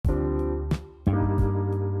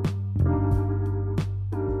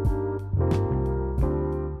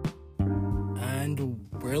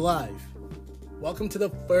live. Welcome to the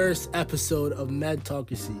first episode of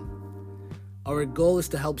Medtalkracy. Our goal is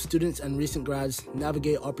to help students and recent grads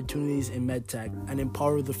navigate opportunities in medtech and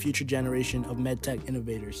empower the future generation of medtech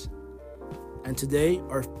innovators. And today,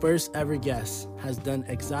 our first ever guest has done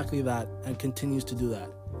exactly that and continues to do that.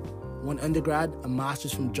 One undergrad, a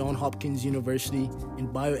master's from Johns Hopkins University in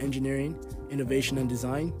bioengineering, innovation and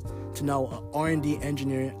design, to now an R&D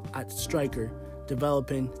engineer at Stryker,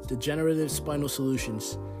 developing degenerative spinal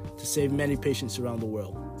solutions to save many patients around the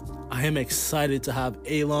world. I am excited to have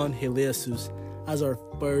Eylon Ghebreyesus as our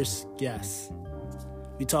first guest.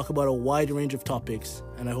 We talk about a wide range of topics,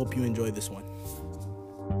 and I hope you enjoy this one.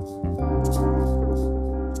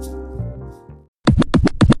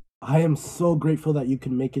 I am so grateful that you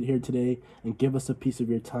can make it here today and give us a piece of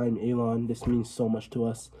your time, Eylon. This means so much to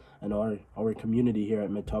us and our community here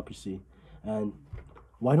at Medtalkracy. And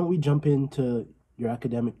why don't we jump into your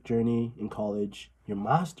academic journey in college, your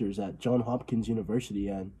master's at Johns Hopkins University,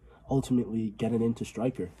 and ultimately getting into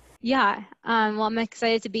Stryker? Yeah, well, I'm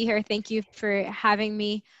excited to be here. Thank you for having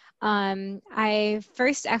me. I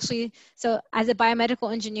first so as a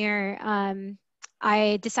biomedical engineer,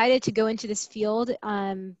 I decided to go into this field.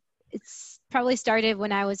 It's probably started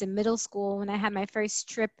when I was in middle school, when I had my first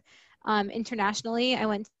trip internationally. I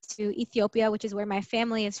went to Ethiopia, which is where my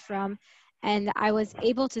family is from, and I was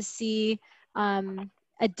able to see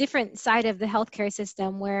a different side of the healthcare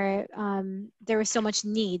system where there was so much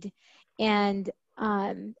need. And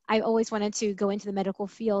I always wanted to go into the medical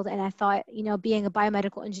field, and I thought, being a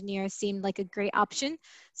biomedical engineer seemed like a great option.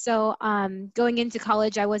 So going into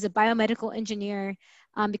college, I was a biomedical engineer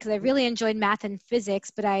because I really enjoyed math and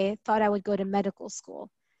physics, but I thought I would go to medical school.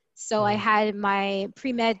 So I had my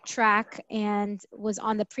pre-med track and was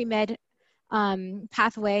on the pre-med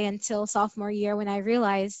pathway until sophomore year, when I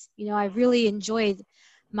realized, I really enjoyed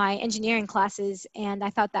my engineering classes, and I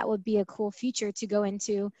thought that would be a cool future to go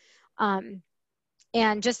into.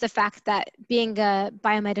 And just the fact that being a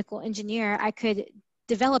biomedical engineer, I could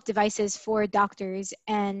develop devices for doctors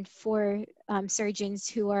and for surgeons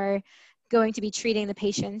who are going to be treating the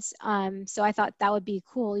patients. So I thought that would be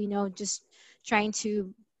cool, just trying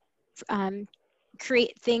to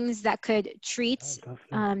create things that could treat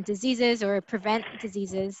diseases or prevent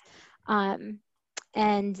diseases.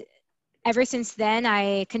 And ever since then,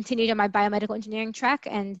 I continued on my biomedical engineering track.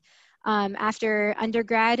 And after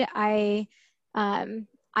undergrad, I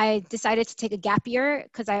decided to take a gap year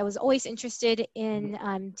because I was always interested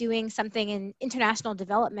in doing something in international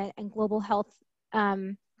development and global health,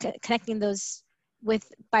 connecting those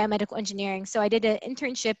with biomedical engineering. So I did an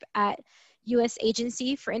internship at U.S.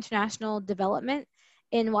 Agency for International Development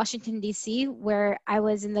in Washington, D.C., where I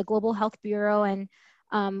was in the Global Health Bureau and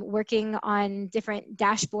working on different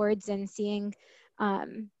dashboards and seeing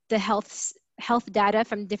the health data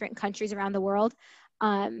from different countries around the world.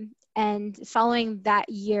 And following that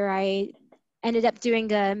year, I ended up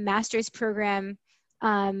doing a master's program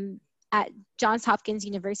at Johns Hopkins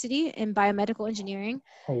University in biomedical engineering.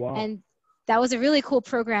 Oh, wow. And that was a really cool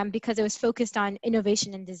program because it was focused on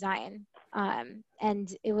innovation and design.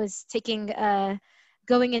 And it was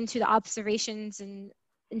going into the observations and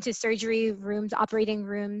into surgery rooms, operating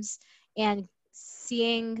rooms, and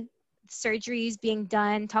seeing surgeries being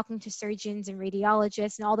done, talking to surgeons and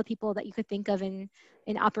radiologists and all the people that you could think of in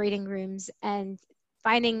operating rooms, and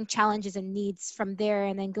finding challenges and needs from there,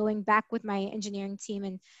 and then going back with my engineering team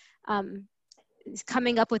and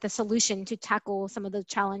coming up with a solution to tackle some of the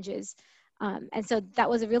challenges. And so that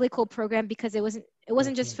was a really cool program because it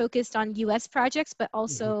wasn't just focused on US projects, but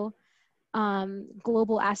also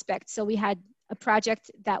global aspects. So we had a project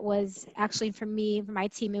that was actually, for my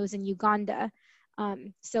team, it was in Uganda.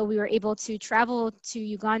 So we were able to travel to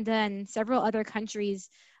Uganda and several other countries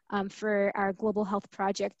for our global health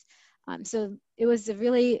project. So it was a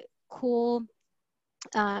really cool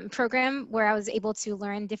program where I was able to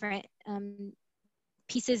learn different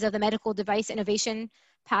pieces of the medical device innovation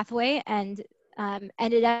pathway, and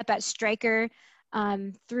ended up at Stryker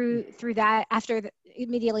through that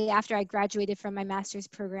immediately after I graduated from my master's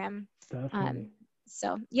program.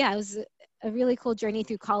 So yeah, it was a really cool journey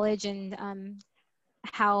through college, and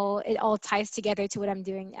how it all ties together to what I'm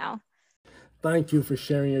doing now. Thank you for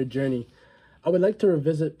sharing your journey. I would like to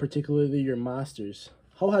revisit particularly your master's.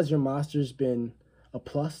 How has your master's been a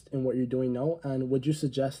plus in what you're doing now? And would you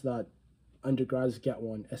suggest that undergrads get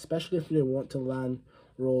one, especially if they want to land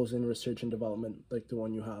roles in research and development like the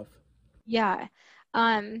one you have? Yeah.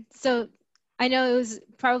 So I know it's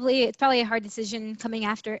probably a hard decision coming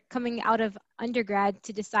out of undergrad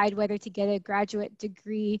to decide whether to get a graduate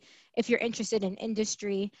degree if you're interested in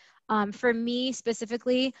industry. For me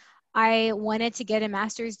specifically, I wanted to get a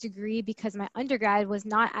master's degree because my undergrad was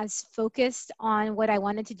not as focused on what I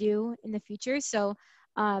wanted to do in the future. So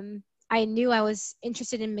I knew I was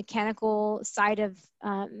interested in mechanical side of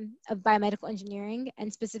biomedical engineering,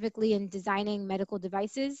 and specifically in designing medical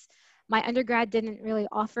devices. My undergrad didn't really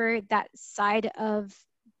offer that side of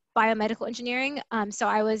biomedical engineering. So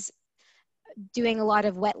I was doing a lot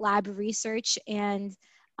of wet lab research and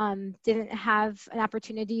didn't have an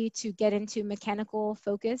opportunity to get into mechanical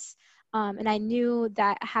focus. And I knew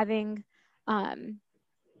that having, um,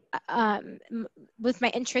 with my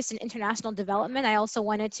interest in international development, I also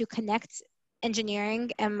wanted to connect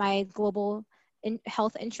engineering and my global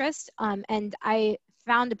health interest. And I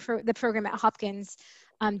found the program at Hopkins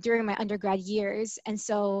during my undergrad years. And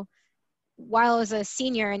so while I was a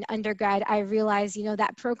senior in undergrad, I realized,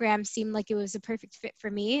 that program seemed like it was a perfect fit for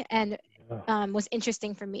me and was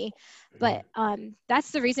interesting for me. But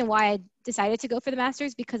that's the reason why I decided to go for the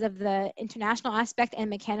master's, because of the international aspect and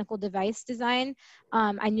mechanical device design.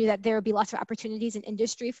 I knew that there would be lots of opportunities in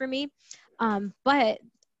industry for me. But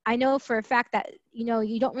I know for a fact that,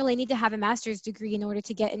 you don't really need to have a master's degree in order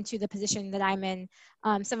to get into the position that I'm in.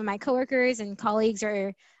 Some of my coworkers and colleagues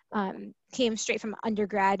came straight from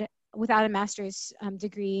undergrad without a master's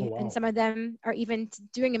degree. Oh, wow. And some of them are even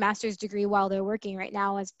doing a master's degree while they're working right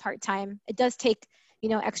now as part-time. It does take,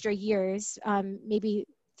 extra years, maybe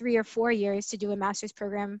 3 or 4 years to do a master's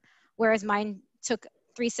program, whereas mine took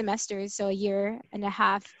 3 semesters, so a year and a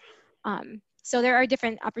half. So there are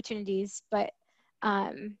different opportunities, but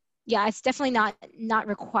yeah, it's definitely not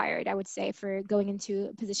required, I would say, for going into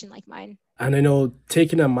a position like mine. And I know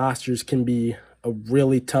taking a master's can be a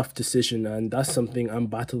really tough decision, and that's something I'm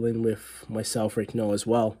battling with myself right now as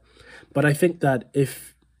well. But I think that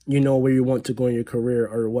if you know where you want to go in your career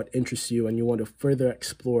or what interests you and you want to further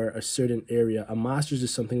explore a certain area, a master's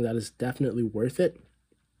is something that is definitely worth it.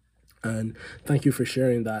 And thank you for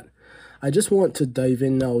sharing that. I just want to dive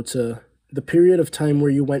in now to the period of time where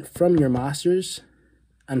you went from your master's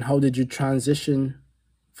and how did you transition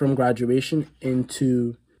from graduation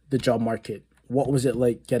into the job market? What was it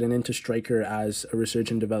like getting into Stryker as a research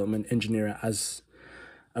and development engineer, as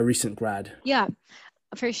a recent grad? Yeah,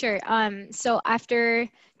 for sure. So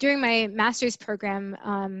during my master's program,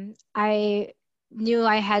 I knew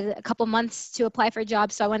I had a couple months to apply for a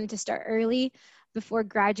job, so I wanted to start early before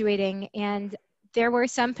graduating. And there were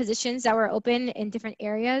some positions that were open in different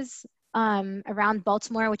areas around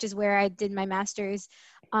Baltimore, which is where I did my master's.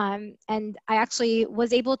 And I actually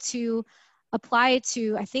was able to apply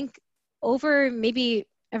to, I think, over maybe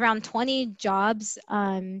around 20 jobs,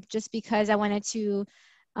 just because I wanted to,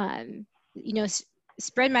 you know,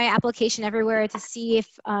 spread my application everywhere to see if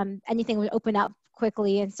anything would open up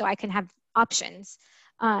quickly, and so I can have options.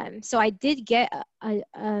 So I did get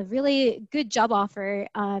a really good job offer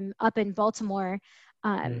up in Baltimore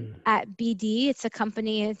at BD. It's a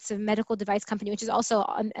company, it's a medical device company, which is also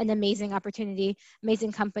an amazing opportunity,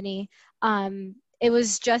 amazing company. It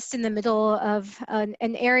was just in the middle of an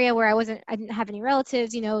area where I didn't have any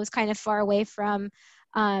relatives, it was kind of far away from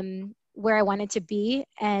where I wanted to be.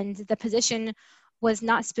 And the position was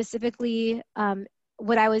not specifically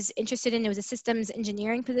what I was interested in. It was a systems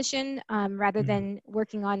engineering position rather than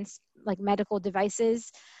working on like medical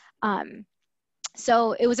devices.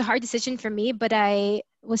 So it was a hard decision for me, but I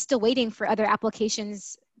was still waiting for other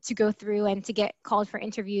applications to go through and to get called for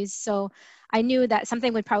interviews. So I knew that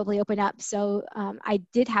something would probably open up. So I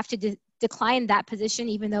did have to decline that position,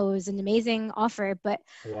 even though it was an amazing offer. But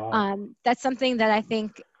that's something that I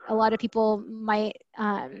think a lot of people might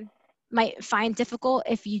find difficult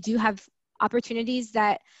if you do have opportunities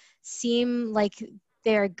that seem like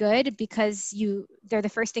they're good because they're the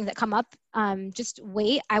first thing that come up. Just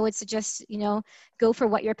wait. I would suggest, go for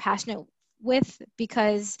what you're passionate with,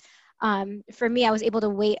 because for me, I was able to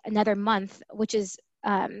wait another month, which is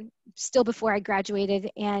still before I graduated.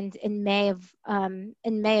 And in May of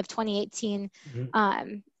 2018,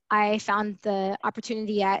 I found the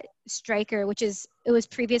opportunity at Stryker, it was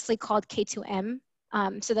previously called K2M.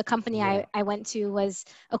 So the company I went to was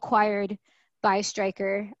acquired by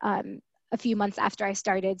Stryker a few months after I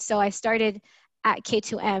started. So I started at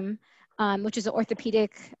K2M, which is an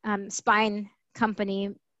orthopedic spine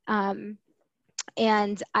company.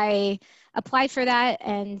 And I applied for that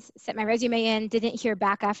and sent my resume in, didn't hear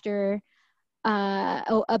back after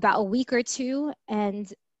about a week or two.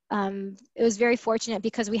 And it was very fortunate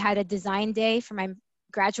because we had a design day for my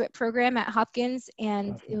graduate program at Hopkins,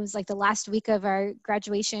 and it was like the last week of our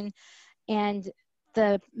graduation. And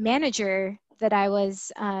the manager that I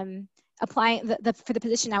was applying for the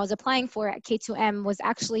position I was applying for at K2M was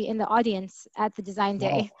actually in the audience at the design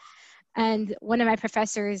day. And one of my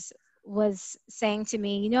professors was saying to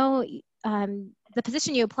me, the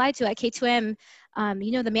position you applied to at K2M,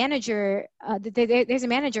 the manager, there's a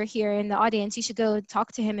manager here in the audience. You should go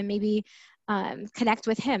talk to him and maybe connect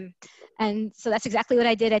with him. And so that's exactly what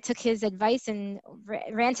I did. I took his advice and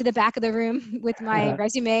ran to the back of the room with my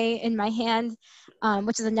resume in my hand,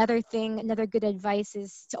 which is another good advice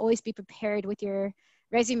is to always be prepared with your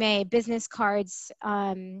resume, business cards,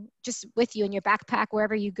 just with you in your backpack,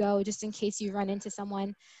 wherever you go, just in case you run into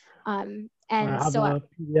someone. I have a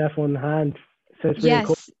PDF on hand. So it's really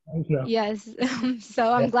cool. Yes.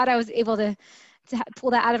 So I'm glad I was able to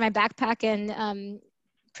pull that out of my backpack and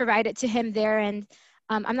provide it to him there. And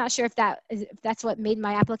I'm not sure if that's what made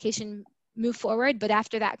my application move forward, but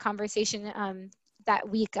after that conversation that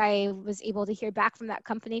week, I was able to hear back from that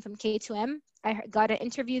company, from K2M. I got an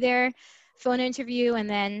interview there, phone interview, and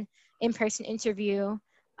then in-person interview.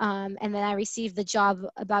 And then I received the job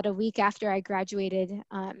about a week after I graduated.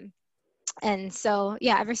 And so,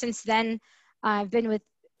 yeah, ever since then, I've been with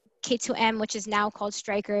K2M, which is now called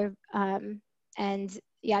Stryker. And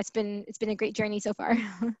yeah, it's been a great journey so far.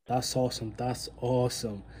 That's awesome. That's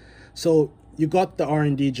awesome. So you got the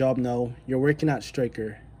R&D job now. You're working at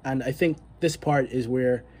Stryker, and I think this part is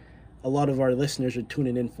where a lot of our listeners are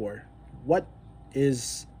tuning in for. What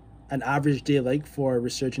is an average day like for a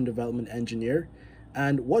research and development engineer,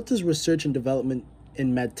 and what does research and development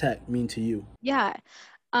in medtech mean to you? Yeah.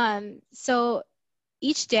 So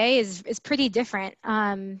each day is pretty different.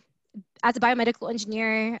 As a biomedical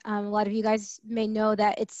engineer, a lot of you guys may know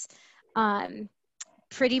that it's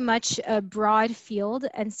pretty much a broad field.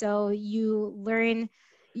 And so you learn,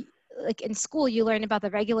 like in school, you learn about the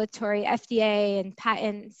regulatory FDA and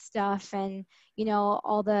patent stuff and,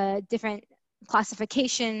 all the different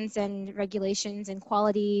classifications and regulations and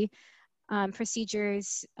quality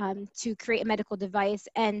procedures to create a medical device.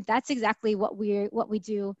 And that's exactly what we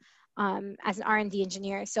do as an R&D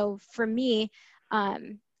engineer. So for me,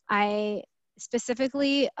 I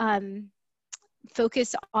specifically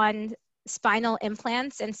focus on spinal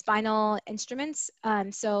implants and spinal instruments.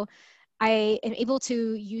 So I am able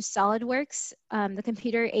to use SolidWorks, the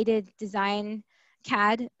computer-aided design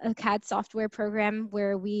a CAD software program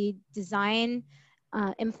where we design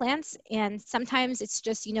implants. And sometimes it's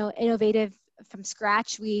just, innovative from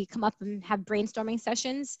scratch. We come up and have brainstorming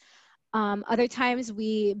sessions. Other times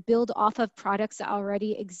we build off of products that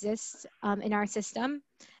already exist in our system.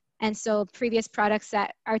 And so previous products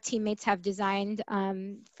that our teammates have designed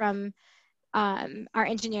from our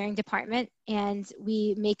engineering department, and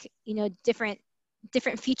we make, different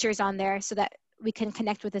features on there so that we can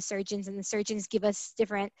connect with the surgeons, and the surgeons give us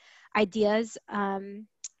different ideas and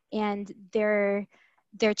their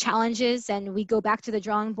challenges, and we go back to the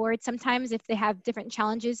drawing board sometimes if they have different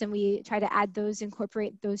challenges, and we try to add those,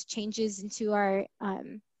 incorporate those changes into our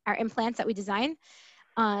implants that we design.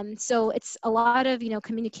 So it's a lot of,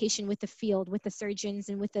 communication with the field, with the surgeons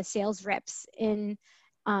and with the sales reps in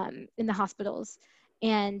the hospitals.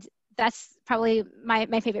 And that's probably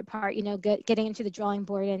my favorite part, getting into the drawing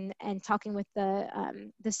board and talking with the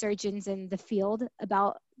surgeons and the field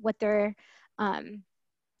about what their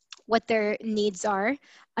needs are.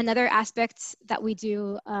 Another aspect that we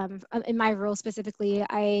do in my role specifically,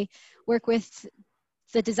 I work with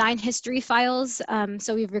the design history files.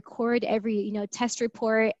 So we record every, test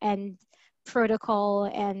report and protocol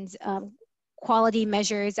and quality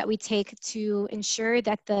measures that we take to ensure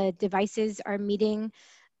that the devices are meeting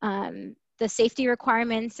the safety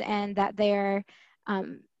requirements and that they're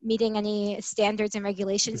meeting any standards and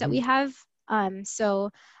regulations that we have. So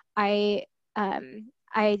I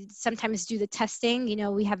sometimes do the testing.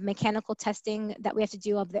 We have mechanical testing that we have to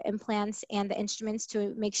do of the implants and the instruments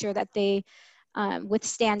to make sure that they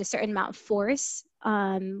withstand a certain amount of force.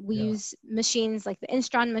 We use machines like the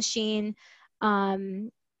Instron machine.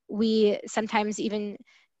 We sometimes even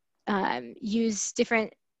use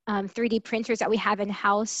different 3D printers that we have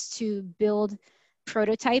in-house to build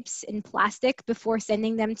prototypes in plastic before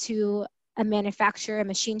sending them to a manufacturer, a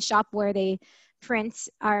machine shop where they print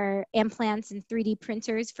our implants in 3D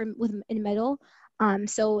printers in metal.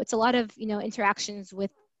 So it's a lot of interactions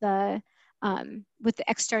with the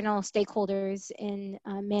external stakeholders in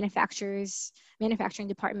manufacturing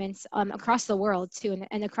departments across the world too,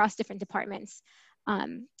 and across different departments.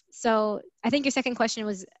 So I think your second question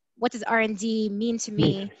was, what does R&D mean to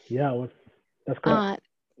me? Yeah, that's correct.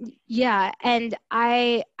 Yeah, and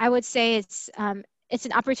I would say it's an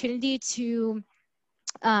opportunity to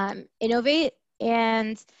innovate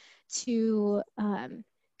and to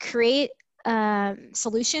create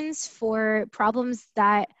solutions for problems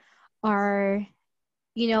that are,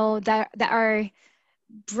 that are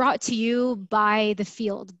brought to you by the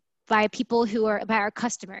field, by people who are by our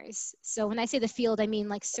customers. So when I say the field, I mean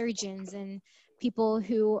like surgeons and people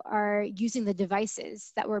who are using the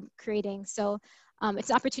devices that we're creating. So it's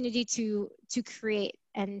an opportunity to create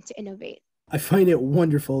and to innovate. I find it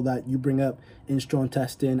wonderful that you bring up Instron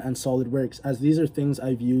testing and SolidWorks, as these are things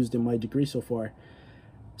I've used in my degree so far.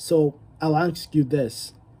 So I'll ask you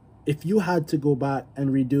this. If you had to go back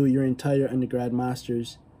and redo your entire undergrad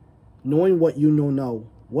master's, knowing what you know now,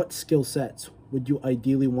 what skill sets would you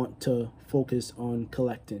ideally want to focus on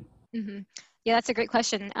collecting? Mm-hmm. Yeah, that's a great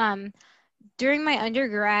question. During my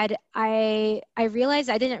undergrad, I realized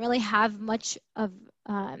I didn't really have much of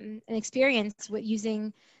an experience with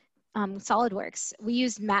using SolidWorks. We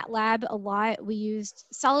used MATLAB a lot. We used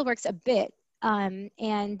SolidWorks a bit,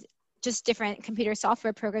 and just different computer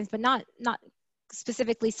software programs, but not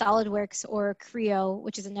specifically SolidWorks or Creo,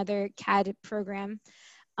 which is another CAD program.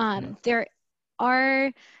 There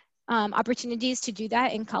are opportunities to do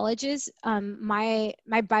that in colleges. My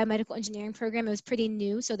biomedical engineering program, it was pretty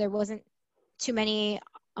new, so there wasn't too many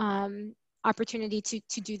opportunity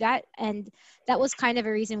to do that. And that was kind of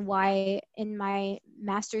a reason why in my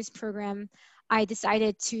master's program, I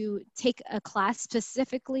decided to take a class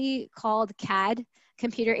specifically called CAD,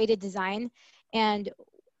 Computer Aided Design. And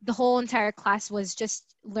the whole entire class was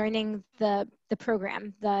just learning the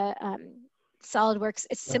program, the SolidWorks.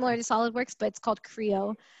 It's similar to SolidWorks, but it's called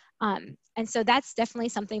Creo. And so that's definitely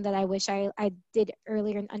something that I wish I did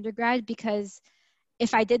earlier in undergrad, because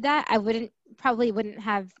if I did that, I probably wouldn't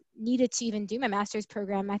have needed to even do my master's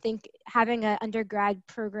program. I think having an undergrad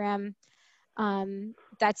program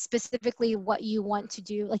that's specifically what you want to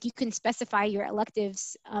do, like you can specify your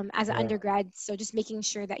electives as an undergrad. So just making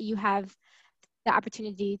sure that you have the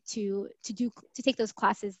opportunity to take those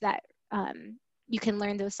classes that you can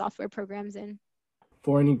learn those software programs in.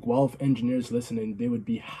 For any Guelph engineers listening, they would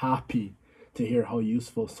be happy to hear how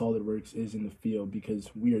useful SolidWorks is in the field, because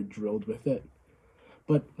we are drilled with it.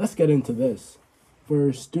 But let's get into this.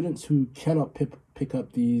 For students who cannot pick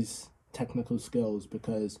up these technical skills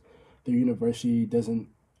because their university doesn't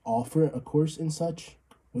offer a course in such,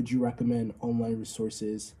 would you recommend online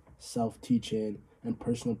resources, self-teaching, and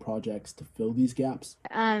personal projects to fill these gaps?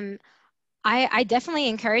 I definitely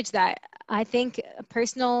encourage that. I think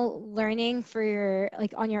personal learning for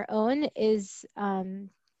on your own is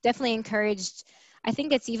definitely encouraged. I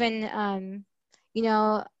think it's even,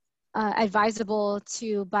 advisable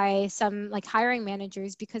by some like hiring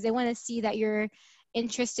managers, because they want to see that you're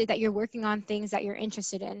interested, that you're working on things that you're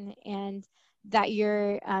interested in, and that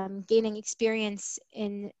you're gaining experience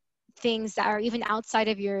in things that are even outside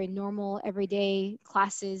of your normal everyday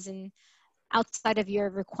classes and outside of your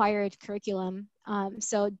required curriculum.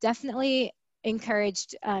 So definitely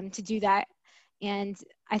encouraged to do that. And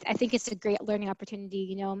I think it's a great learning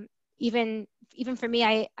opportunity. Even for me,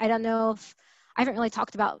 I don't know if I haven't really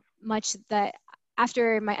talked about much that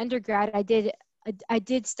after my undergrad, I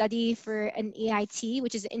did study for an EIT,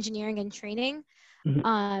 which is engineering and training,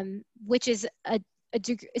 which is a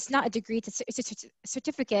degree. It's not a degree; it's a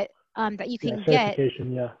certificate that you can get.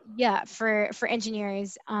 For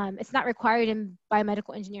engineers. It's not required in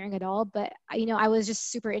biomedical engineering at all, but I was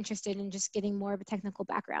just super interested in just getting more of a technical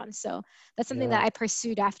background. So that's something that I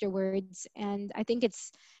pursued afterwards, and I think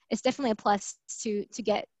it's definitely a plus to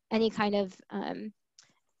get any kind of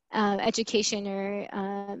education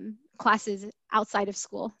or classes outside of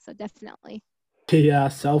school. So definitely. Yeah,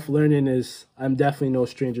 self-learning I'm definitely no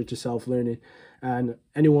stranger to self-learning. And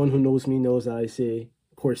anyone who knows me knows that I say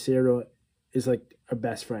Coursera is like our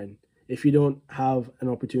best friend. If you don't have an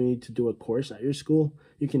opportunity to do a course at your school,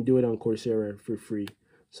 you can do it on Coursera for free.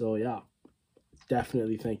 So yeah,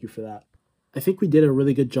 definitely thank you for that. I think we did a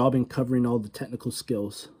really good job in covering all the technical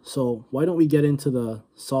skills. So why don't we get into the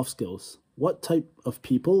soft skills? What type of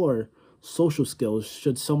people or social skills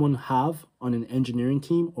should someone have on an engineering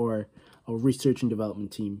team or a research and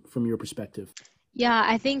development team from your perspective? Yeah,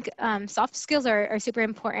 I think soft skills are super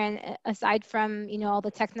important, aside from all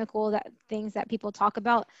the technical things that people talk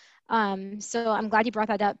about. So I'm glad you brought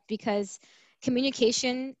that up, because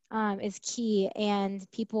communication is key, and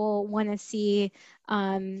people want to see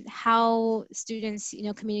how students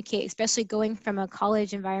communicate, especially going from a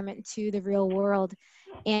college environment to the real world.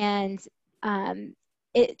 And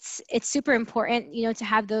it's super important to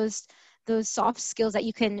have those soft skills that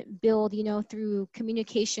you can build through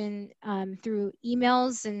communication, through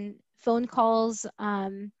emails and phone calls,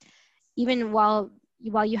 even while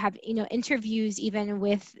you have interviews, even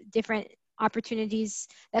with different opportunities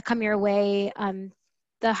that come your way.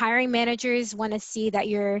 The hiring managers want to see that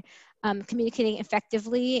you're communicating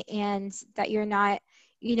effectively, and that you're not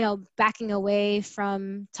backing away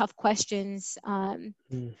from tough questions.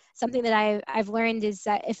 Something that I've learned is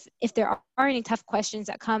that if there are any tough questions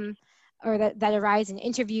that come or that arise in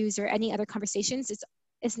interviews or any other conversations,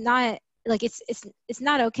 it's not like it's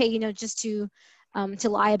not okay, just to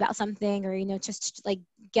lie about something or just to, like,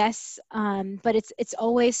 guess. But it's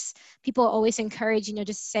always, people always encourage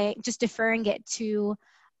just deferring it to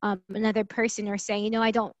another person, or saying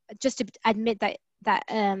I don't, just to admit that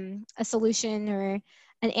a solution or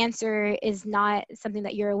an answer is not something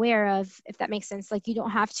that you're aware of, if that makes sense. Like, you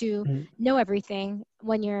don't have to know everything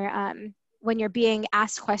when you're being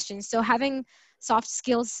asked questions. So having soft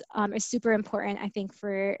skills is super important, I think,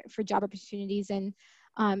 for job opportunities. And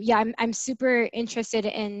I'm super interested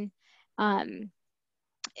in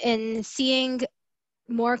seeing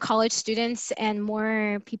more college students and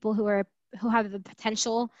more people who have the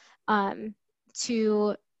potential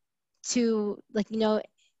to like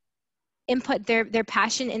input their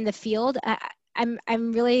passion in the field.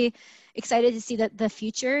 I'm really excited to see the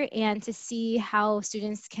future, and to see how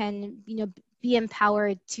students can be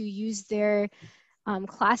empowered to use their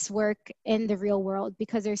classwork in the real world,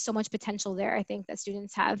 because there's so much potential there, I think, that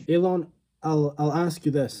students have. Eilon, I'll ask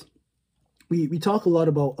you this. We talk a lot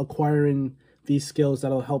about acquiring these skills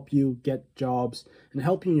that'll help you get jobs and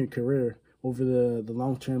help you in your career over the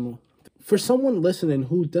long term. For someone listening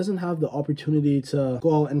who doesn't have the opportunity to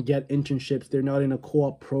go out and get internships, they're not in a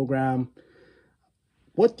co-op program,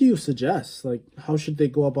 what do you suggest? Like, how should they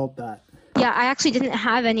go about that? Yeah, I actually didn't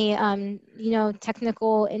have any,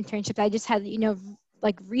 technical internships. I just had,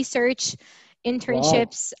 like research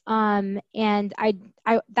internships. Wow. And I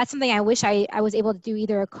that's something I wish I was able to do,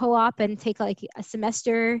 either a co-op and take like a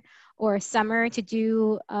semester or a summer to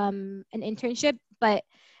do an internship. But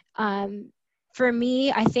for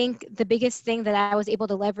me, I think the biggest thing that I was able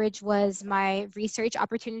to leverage was my research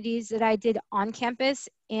opportunities that I did on campus,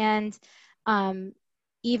 and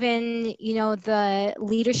even the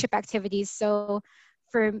leadership activities. So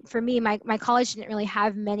for me, my college didn't really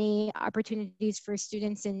have many opportunities for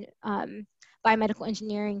students in biomedical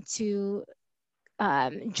engineering to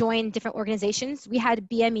join different organizations. We had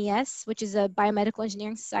BMES, which is a biomedical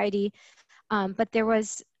engineering society, but there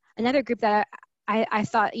was another group that I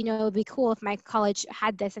thought it would be cool if my college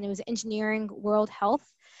had this, and it was Engineering World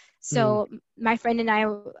Health. So my friend and I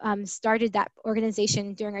started that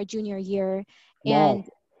organization during our junior year. Wow.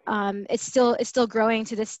 And it's still growing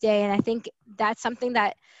to this day. And I think that's something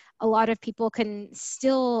that a lot of people can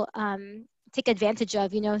still take advantage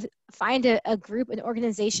of. Find a group, an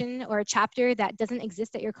organization, or a chapter that doesn't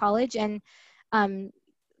exist at your college, and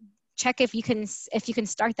check if you can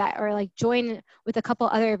start that, or like join with a couple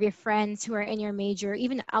other of your friends who are in your major,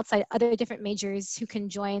 even outside other different majors who can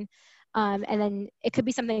join. And then it could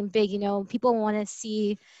be something big. People want to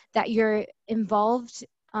see that you're involved.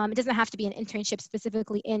 It doesn't have to be an internship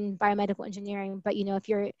specifically in biomedical engineering, but if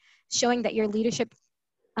you're showing that your leadership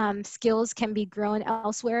skills can be grown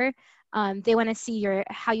elsewhere, they want to see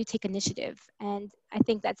how you take initiative. And I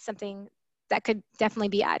think that's something that could definitely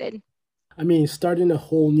be added. I mean, starting a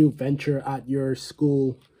whole new venture at your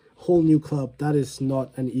school, whole new club, that is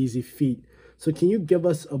not an easy feat. So can you give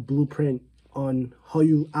us a blueprint on how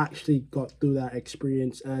you actually got through that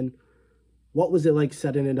experience, and what was it like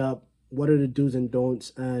setting it up? What are the do's and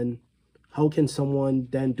don'ts, and how can someone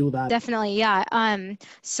then do that? Definitely, yeah.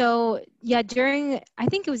 So yeah, I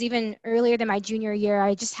think it was even earlier than my junior year,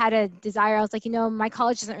 I just had a desire. I was like, my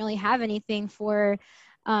college doesn't really have anything for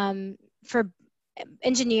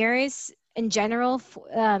engineers in general,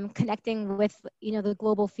 connecting with the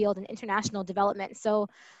global field and international development. So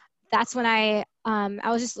that's when I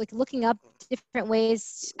was just like looking up different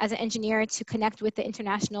ways as an engineer to connect with the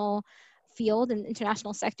international field and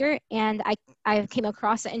international sector. And I came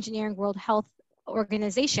across the Engineering World Health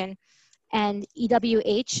organization, and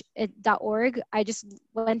EWH.org. I just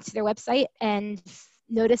went to their website and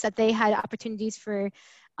noticed that they had opportunities for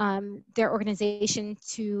their organization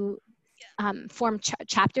to form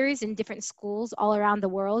chapters in different schools all around the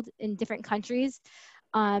world in different countries.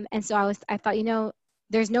 And so I thought,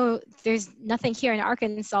 there's nothing here in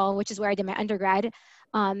Arkansas, which is where I did my undergrad.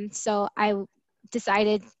 So I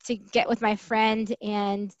decided to get with my friend,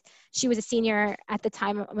 and she was a senior at the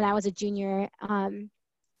time when I was a junior.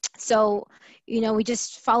 So, we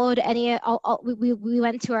just followed we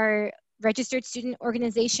went to our registered student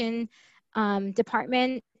organization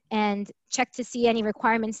department and checked to see any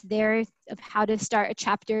requirements there of how to start a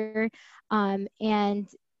chapter. And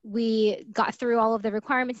we got through all of the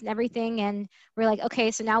requirements and everything, and we're like, okay,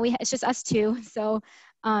 so now it's just us two. So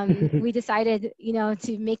we decided,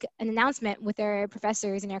 to make an announcement with our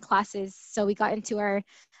professors in our classes. So we got into our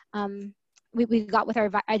we got with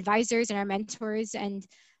our advisors and our mentors, and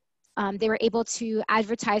they were able to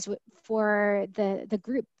advertise for the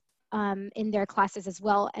group in their classes as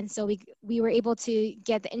well. And so we were able to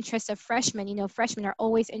get the interest of freshmen. You know, freshmen are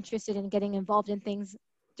always interested in getting involved in things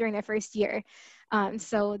during their first year.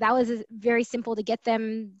 So that was very simple to get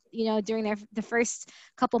them, you know, during the first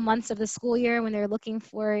couple months of the school year when they're looking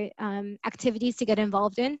for activities to get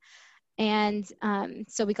involved in. And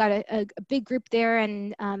so we got a big group there,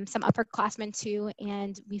 and some upperclassmen too,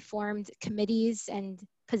 and we formed committees and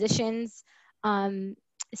positions.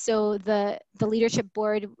 So the leadership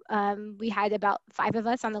board, we had about 5 of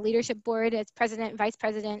us on the leadership board as president, vice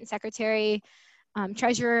president, secretary,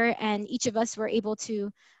 treasurer, and each of us were able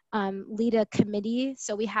to lead a committee.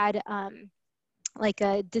 So we had like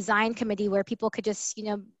a design committee where people could just, you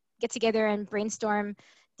know, get together and brainstorm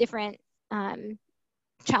different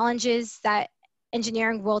challenges that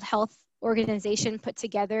Engineering World Health Organization put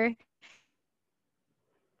together.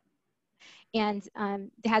 And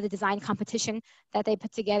they had a design competition that they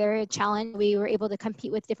put together, a challenge. We were able to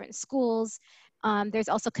compete with different schools. There's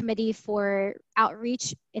also a committee for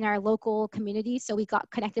outreach in our local community. So we got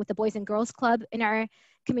connected with the Boys and Girls Club in our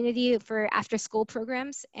community for after school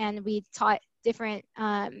programs. And we taught different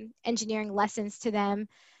engineering lessons to them.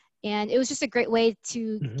 And it was just a great way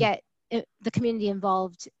to get the community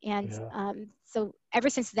involved. And so ever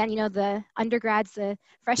since then, you know, the undergrads, the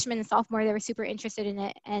freshmen and sophomore, they were super interested in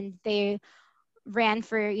it, and they ran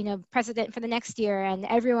for, you know, president for the next year, and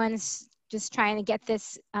everyone's just trying to get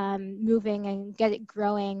this moving and get it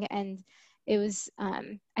growing. And it was,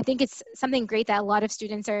 I think it's something great that a lot of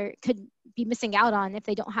students could be missing out on if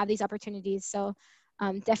they don't have these opportunities. So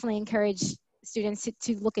definitely encourage students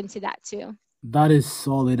to look into that too. That is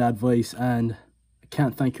solid advice, and I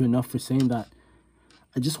can't thank you enough for saying that.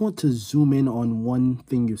 I just want to zoom in on one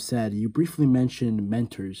thing you said. You briefly mentioned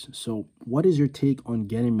mentors. So what is your take on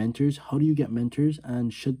getting mentors? How do you get mentors?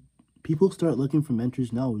 And should people start looking for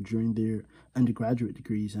mentors now during their undergraduate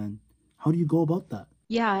degrees? And how do you go about that?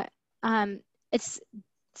 Yeah, it's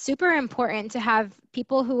super important to have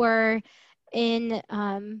people who are in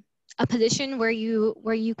a position where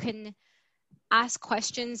you can ask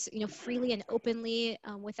questions, you know, freely and openly,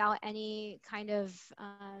 without any kind of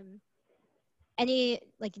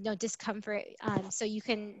discomfort. So you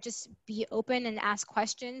can just be open and ask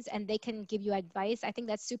questions, and they can give you advice. I think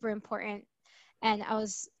that's super important. And I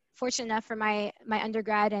was fortunate enough for my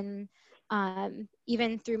undergrad, and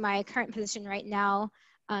even through my current position right now,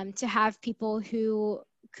 to have people who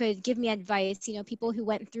could give me advice, you know, people who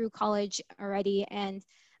went through college already, and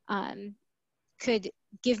could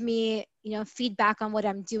give me, you know, feedback on what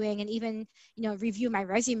I'm doing, and even, you know, review my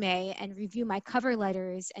resume and review my cover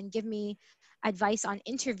letters and give me advice on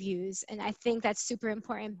interviews. And I think that's super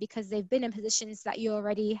important because they've been in positions that you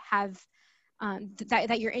already have,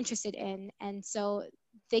 that you're interested in. And so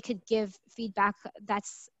they could give feedback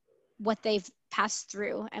that's what they've passed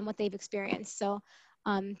through and what they've experienced. So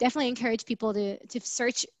definitely encourage people to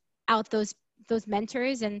search out those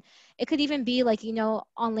mentors. And it could even be like, you know,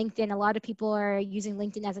 on LinkedIn, a lot of people are using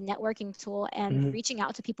LinkedIn as a networking tool, and reaching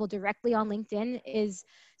out to people directly on LinkedIn is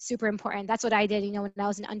super important. That's what I did, you know, when I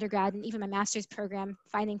was an undergrad and even my master's program,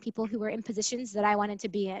 finding people who were in positions that I wanted to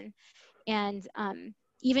be in. And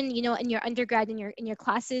even, you know, in your undergrad, in your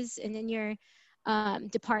classes and in your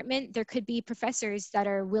department, there could be professors that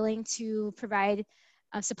are willing to provide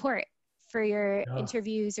support for your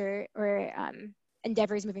interviews or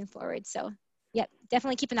endeavors moving forward. So yeah,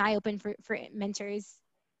 definitely keep an eye open for mentors.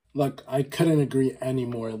 Look, I couldn't agree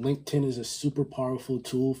anymore. LinkedIn is a super powerful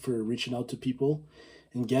tool for reaching out to people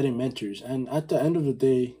and getting mentors. And at the end of the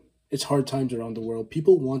day, it's hard times around the world.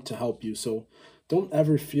 People want to help you. So don't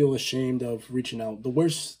ever feel ashamed of reaching out. The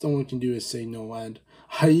worst someone can do is say no. And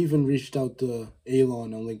I even reached out to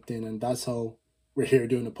Elon on LinkedIn, and that's how we're here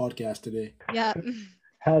doing a podcast today. Yeah.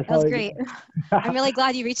 That was great. I'm really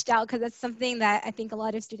glad you reached out, because that's something that I think a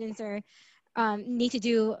lot of students need to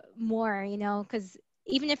do more, you know, because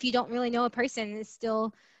even if you don't really know a person, there's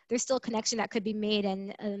still a connection that could be made,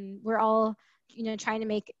 and we're all, you know, trying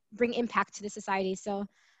to bring impact to the society. So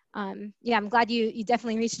yeah, I'm glad you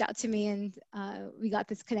definitely reached out to me, and we got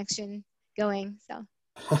this connection going. So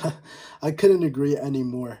I couldn't agree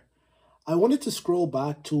anymore. I wanted to scroll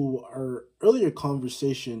back to our earlier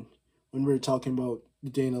conversation when we were talking about the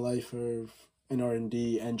day in the life of an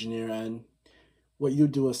R&D engineer and what you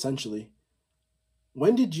do essentially.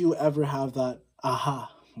 When did you ever have that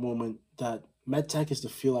aha moment that medtech is the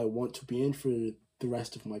field I want to be in for the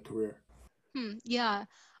rest of my career? Yeah.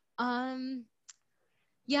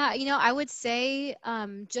 Yeah, you know, I would say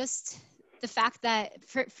just the fact that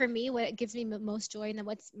for me, what gives me most joy and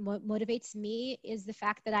what motivates me is the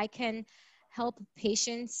fact that I can help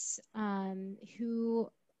patients who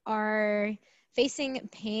are facing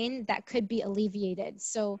pain that could be alleviated.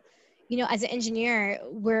 So, you know, as an engineer,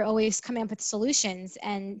 we're always coming up with solutions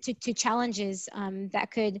and to challenges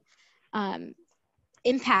that could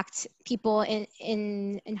impact people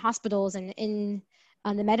in hospitals and in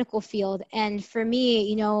the medical field. And for me,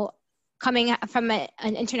 you know, coming from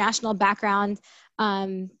an international background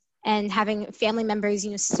and having family members,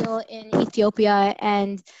 you know, still in Ethiopia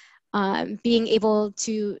and being able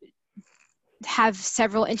to have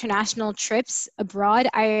several international trips abroad,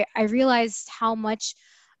 I realized how much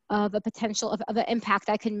of a potential of an impact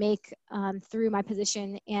I can make through my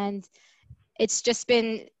position. And it's just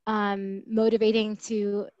been motivating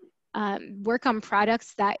to work on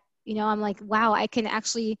products that, you know, I'm like, wow, I can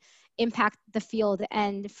actually impact the field.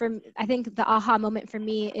 And I think the aha moment for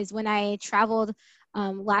me is when I traveled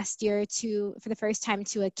last year for the first time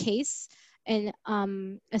to a case in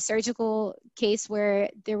a surgical case where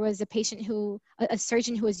there was a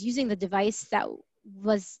surgeon who was using the device that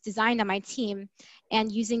was designed on my team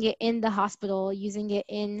and using it in the hospital, using it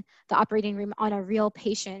in the operating room on a real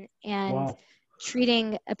patient, and Wow.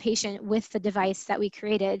 treating a patient with the device that we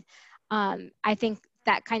created. I think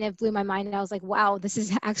that kind of blew my mind, and I was like, wow, this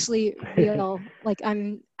is actually real. Like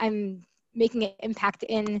I'm making an impact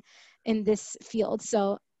in this field.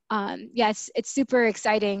 So yes, it's super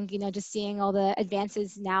exciting, you know, just seeing all the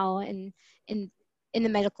advances now in the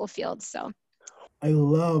medical field. So I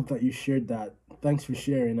love that you shared that. Thanks for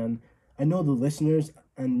sharing. And I know the listeners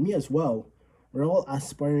and me as well, we're all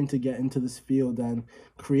aspiring to get into this field and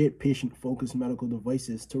create patient focused medical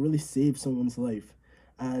devices to really save someone's life.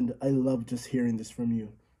 And I love just hearing this from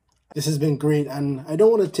you. This has been great, and I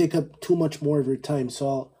don't want to take up too much more of your time,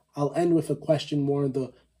 so I'll end with a question more on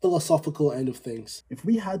the philosophical end of things. If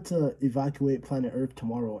we had to evacuate planet Earth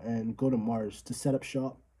tomorrow and go to Mars to set up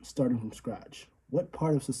shop starting from scratch, what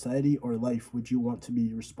part of society or life would you want to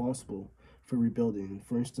be responsible for rebuilding?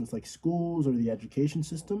 For instance, like schools or the education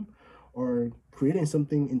system, or creating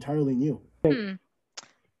something entirely new?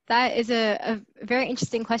 That is a very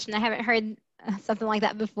interesting question. I haven't heard something like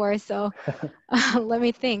that before, so let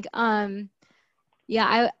me think.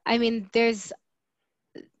 Yeah, I mean, there's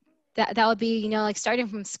that would be, you know, like starting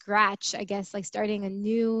from scratch, I guess, like starting a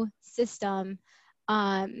new system.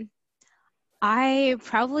 I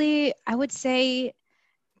would say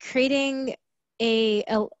creating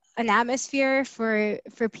an atmosphere for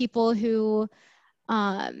people who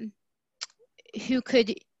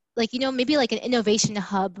could, like, you know, maybe like an innovation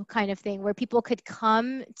hub kind of thing where people could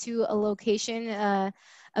come to a location, a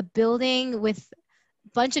building with a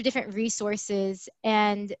bunch of different resources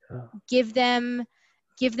and give them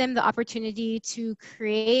the opportunity to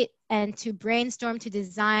create and to brainstorm, to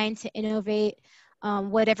design, to innovate,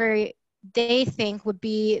 whatever they think would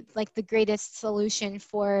be like the greatest solution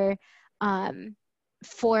for you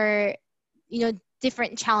know,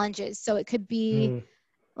 different challenges. So it could be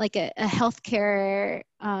like a healthcare,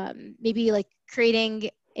 maybe like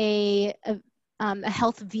creating a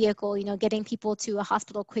health vehicle, you know, getting people to a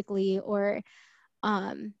hospital quickly, or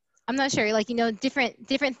I'm not sure, like, you know,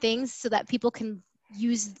 different things so that people can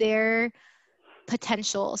use their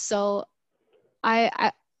potential. So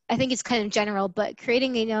I think it's kind of general, but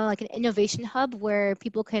creating, you know, like an innovation hub where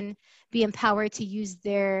people can be empowered to use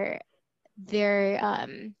their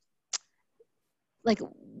like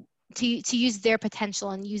to use their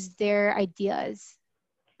potential and use their ideas.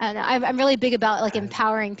 And I'm really big about like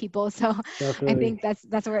empowering people, so definitely. I think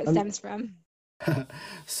that's where it stems from.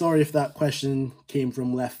 Sorry if that question came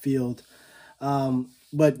from left field,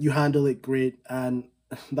 but you handle it great, and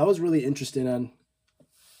that was really interesting, and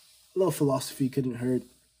a little philosophy couldn't hurt.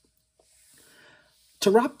 To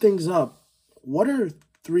wrap things up, what are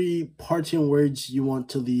 3 parting words you want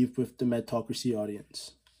to leave with the Medtocracy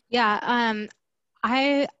audience? Yeah,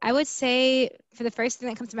 I would say for the first thing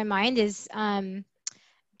that comes to my mind is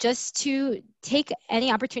just to take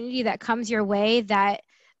any opportunity that comes your way that,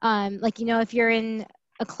 like, you know, if you're in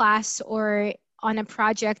a class or on a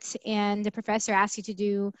project and the professor asks you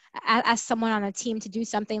to ask someone on a team to do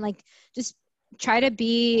something, like, just try to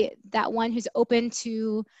be that one who's open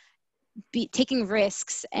to be taking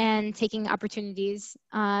risks and taking opportunities.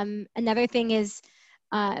 Another thing is,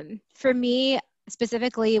 for me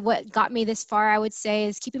specifically, what got me this far, I would say,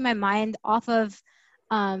 is keeping my mind off of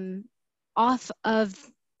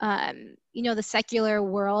you know, the secular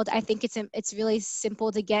world. I think it's really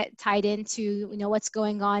simple to get tied into, you know, what's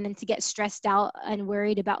going on and to get stressed out and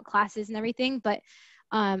worried about classes and everything. But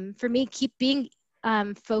for me, keep being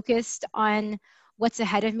focused on what's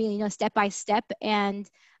ahead of me, step by step, and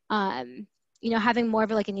having more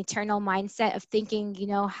of like an eternal mindset of thinking,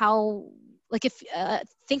 how, like, if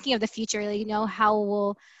thinking of the future, how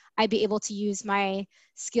will I be able to use my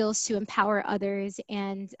skills to empower others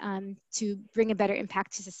and to bring a better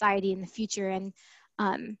impact to society in the future. And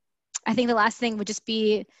I think the last thing would just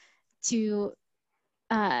be to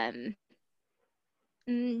I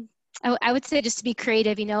would say just to be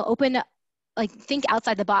creative, open, like, think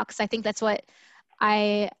outside the box. I think that's what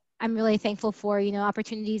I'm really thankful for,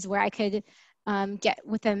 opportunities where I could get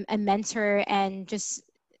with a mentor and just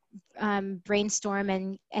brainstorm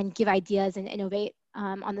and give ideas and innovate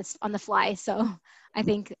on the fly. So I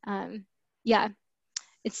think,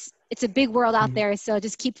 it's a big world out there. So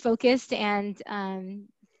just keep focused and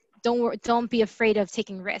don't be afraid of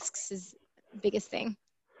taking risks is the biggest thing.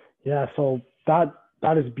 Yeah, so that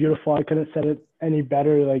is beautiful. I couldn't said it any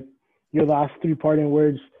better. Like, your last 3 parting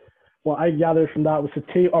words, what I gathered from that was to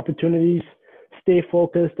take opportunities, stay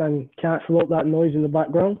focused, and cancel out that noise in the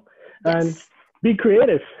background, and be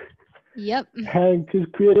creative. Yep. And because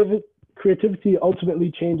creativity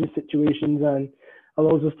ultimately changes situations and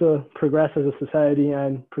allows us to progress as a society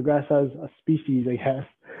and progress as a species, I guess.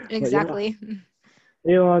 Exactly.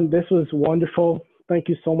 Yeah. Aylon, this was wonderful. Thank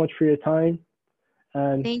you so much for your time.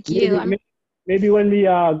 And thank you. Maybe when we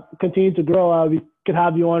continue to grow, we could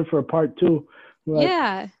have you on for a part 2.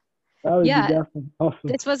 Yeah. That would be definitely awesome.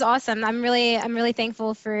 This was awesome. I'm really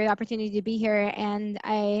thankful for the opportunity to be here, and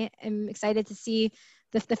I am excited to see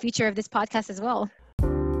the future of this podcast as well.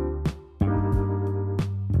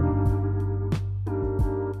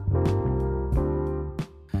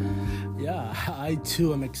 Yeah, I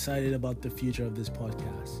too am excited about the future of this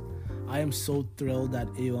podcast. I am so thrilled that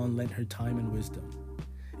Aylon lent her time and wisdom.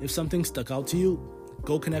 If something stuck out to you,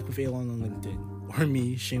 go connect with Aylon on LinkedIn, or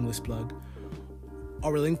me, shameless plug.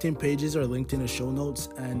 Our LinkedIn pages are linked in the show notes,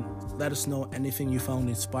 and let us know anything you found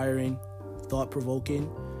inspiring, thought-provoking,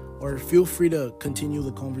 or feel free to continue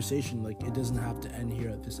the conversation. Like, it doesn't have to end here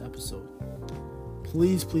at this episode.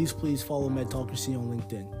 Please follow Medtalkracy on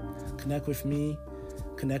LinkedIn. Connect with me,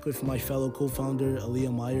 connect with my fellow co-founder,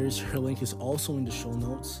 Aaliyah Myers. Her link is also in the show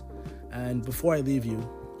notes. And before I leave you,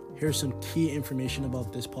 here's some key information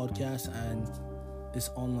about this podcast and this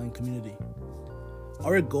online community.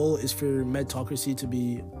 Our goal is for Medtalkracy to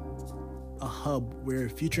be a hub where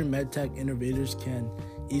future medtech innovators can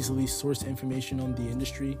easily source information on the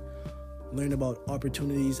industry, learn about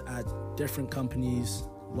opportunities at different companies,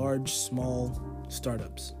 large, small,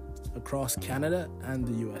 startups across Canada and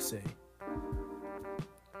the USA.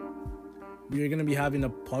 We are going to be having a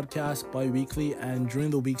podcast bi-weekly, and during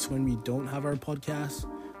the weeks when we don't have our podcast,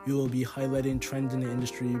 we will be highlighting trends in the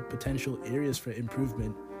industry, potential areas for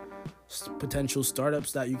improvement, potential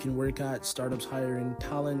startups that you can work at, startups hiring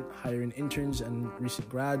talent, hiring interns and recent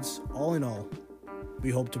grads. All in all, we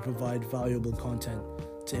hope to provide valuable content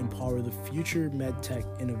to empower the future medtech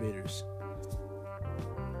innovators.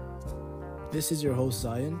 This is your host,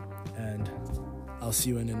 Zion, and I'll see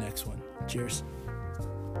you in the next one. Cheers.